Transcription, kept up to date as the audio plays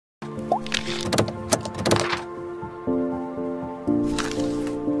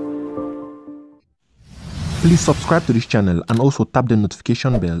Please subscribe to this channel and also tap the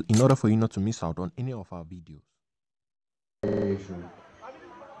notification bell in order for you not to miss out on any of our videos.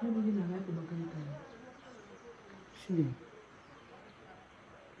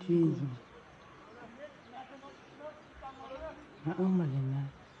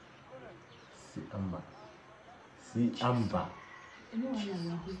 Amba. See Amba.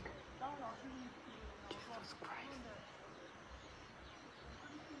 Jesus Christ.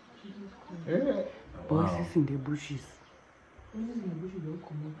 Voices in the bushes.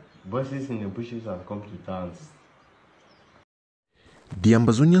 Voices in the bushes have come to dance. The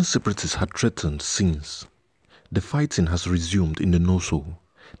Ambazonian separatists had threatened since. The fighting has resumed in the Noso.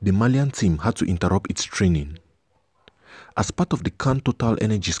 The Malian team had to interrupt its training. As part of the CAN Total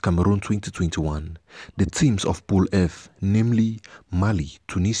Energies Cameroon 2021, the teams of Pool F, namely Mali,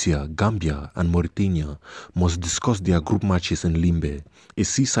 Tunisia, Gambia and Mauritania, must discuss their group matches in Limbe, a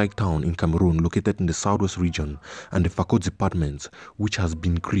seaside town in Cameroon located in the southwest region and the Fako department, which has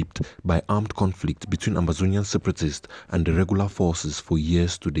been gripped by armed conflict between Ambazonian separatists and the regular forces for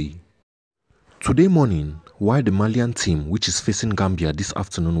years today. Today morning, while the Malian team, which is facing Gambia this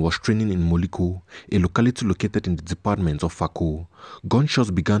afternoon, was training in Moliko, a locality located in the department of Fako, gunshots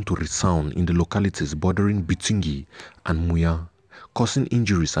began to resound in the localities bordering Bitingi and Muya, causing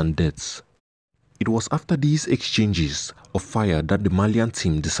injuries and deaths. It was after these exchanges of fire that the Malian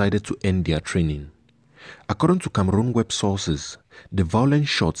team decided to end their training. According to Cameroon web sources, the violent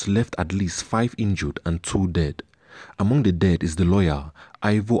shots left at least 5 injured and 2 dead. Among the dead is the lawyer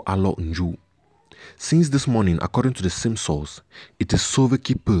Ivo Alo Nju. Since this morning, according to the same source, it is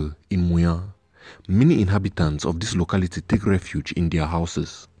Sauve-qui-peut in Muya. Many inhabitants of this locality take refuge in their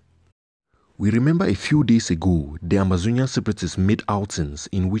houses. We remember a few days ago, the Ambazonian separatists made outings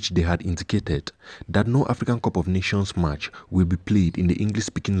in which they had indicated that no African Cup of Nations match will be played in the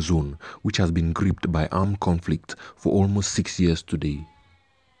English-speaking zone, which has been gripped by armed conflict for almost 6 years today.